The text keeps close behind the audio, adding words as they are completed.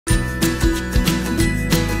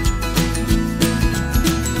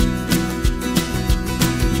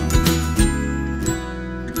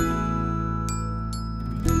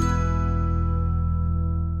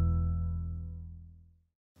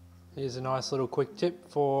Here's a nice little quick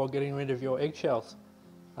tip for getting rid of your eggshells.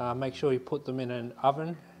 Make sure you put them in an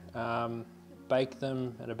oven, bake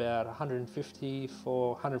them at about 150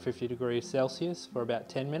 degrees Celsius for about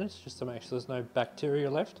 10 minutes, just to make sure there's no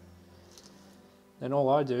bacteria left. Then all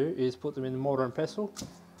I do is put them in the mortar and pestle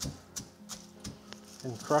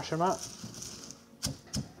and crush them up.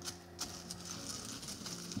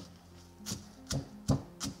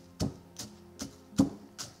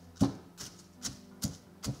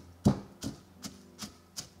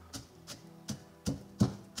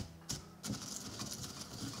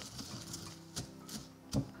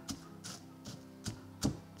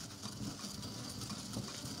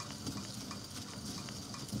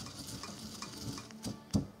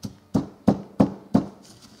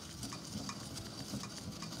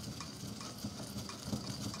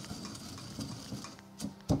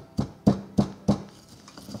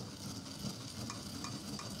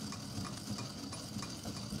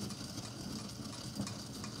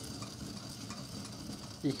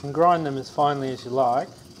 You can grind them as finely as you like,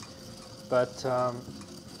 but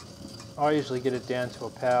I usually get it down to a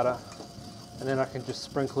powder, and then I can just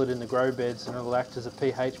sprinkle it in the grow beds and it'll act as a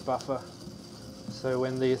pH buffer. So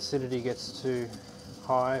when the acidity gets too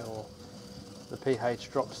high or the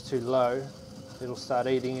pH drops too low, it'll start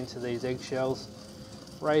eating into these eggshells,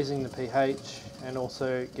 raising the pH and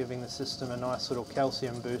also giving the system a nice little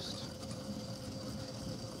calcium boost.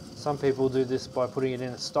 Some people do this by putting it in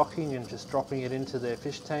a stocking and just dropping it into their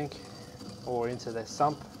fish tank or into their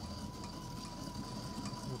sump.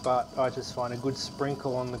 But I just find a good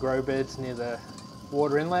sprinkle on the grow beds near the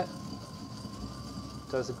water inlet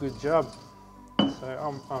does a good job.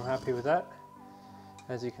 So I'm happy with that.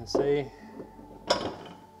 As you can see,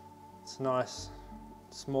 it's nice,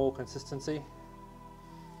 small consistency.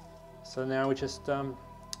 So now we just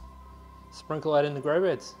sprinkle that in the grow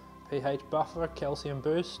beds. pH buffer, calcium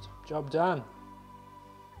boost, job done.